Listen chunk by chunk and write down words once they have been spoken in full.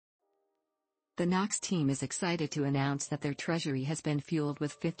The Gnox team is excited to announce that their treasury has been fueled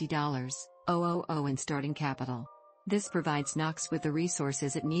with $50,000 in starting capital. This provides Gnox with the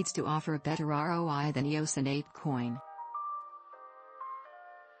resources it needs to offer a better ROI than EOS and ApeCoin.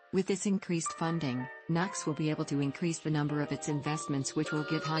 With this increased funding, Gnox will be able to increase the number of its investments, which will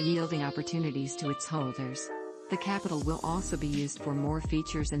give high-yielding opportunities to its holders. The capital will also be used for more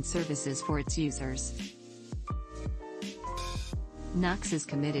features and services for its users. Gnox is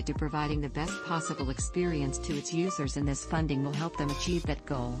committed to providing the best possible experience to its users, and this funding will help them achieve that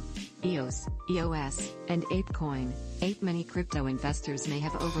goal. EOS, and ApeCoin. Many crypto investors may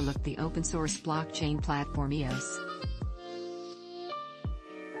have overlooked the open-source blockchain platform EOS.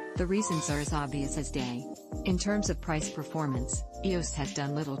 The reasons are as obvious as day. In terms of price performance, EOS has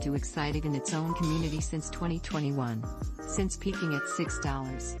done little to excite it in its own community since 2021. Since peaking at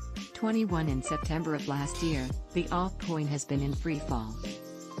 $6.21 in September of last year, the altcoin has been in free fall.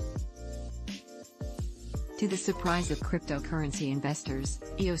 To the surprise of cryptocurrency investors,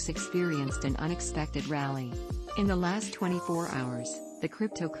 EOS experienced an unexpected rally. In the last 24 hours, the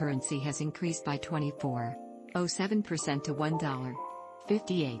cryptocurrency has increased by 24.07% to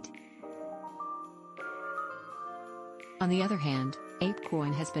 $1.58. On the other hand,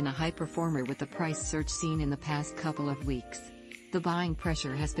 ApeCoin has been a high performer with the price surge seen in the past couple of weeks. The buying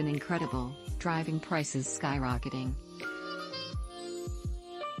pressure has been incredible, driving prices skyrocketing.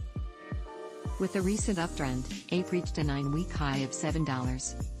 With the recent uptrend, Ape reached a 9-week high of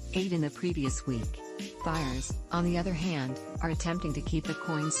 $7.08 in the previous week. Buyers, on the other hand, are attempting to keep the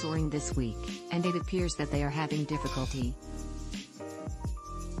coin soaring this week, and it appears that they are having difficulty.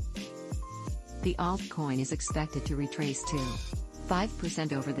 The altcoin is expected to retrace to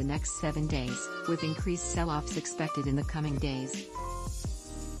 5% over the next 7 days, with increased sell-offs expected in the coming days.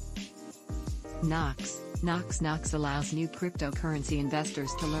 Gnox allows new cryptocurrency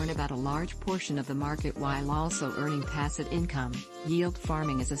investors to learn about a large portion of the market while also earning passive income, yield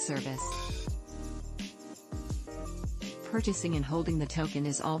farming as a service. Purchasing and holding the token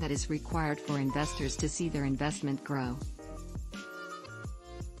is all that is required for investors to see their investment grow.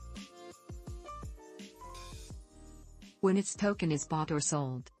 When its token is bought or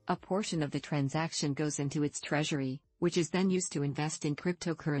sold, a portion of the transaction goes into its treasury, which is then used to invest in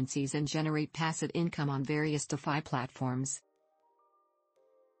cryptocurrencies and generate passive income on various DeFi platforms.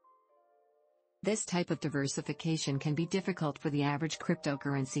 This type of diversification can be difficult for the average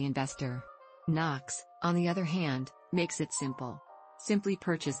cryptocurrency investor. Gnox, on the other hand, makes it simple. Simply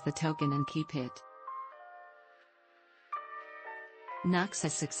purchase the token and keep it. Gnox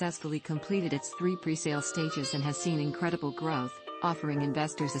has successfully completed its 3 pre-sale stages and has seen incredible growth, offering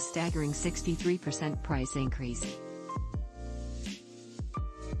investors a staggering 63% price increase.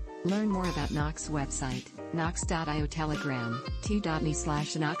 Learn more about Gnox website, Gnox.io, Telegram,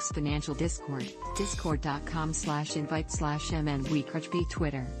 t.me/Gnox Financial Discord, discord.com/invite/MNWeCrutchB,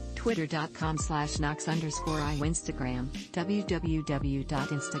 Twitter.com/Gnox_IO, Instagram,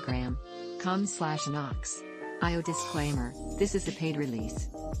 www.instagram.com/Gnox. Disclaimer: this is a paid release.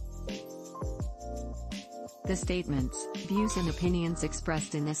 The statements, views and opinions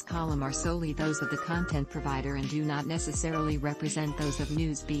expressed in this column are solely those of the content provider and do not necessarily represent those of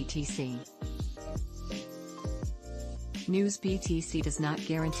News BTC. News BTC does not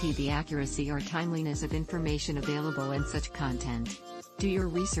guarantee the accuracy or timeliness of information available in such content. Do your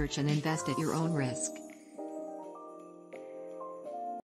research and invest at your own risk.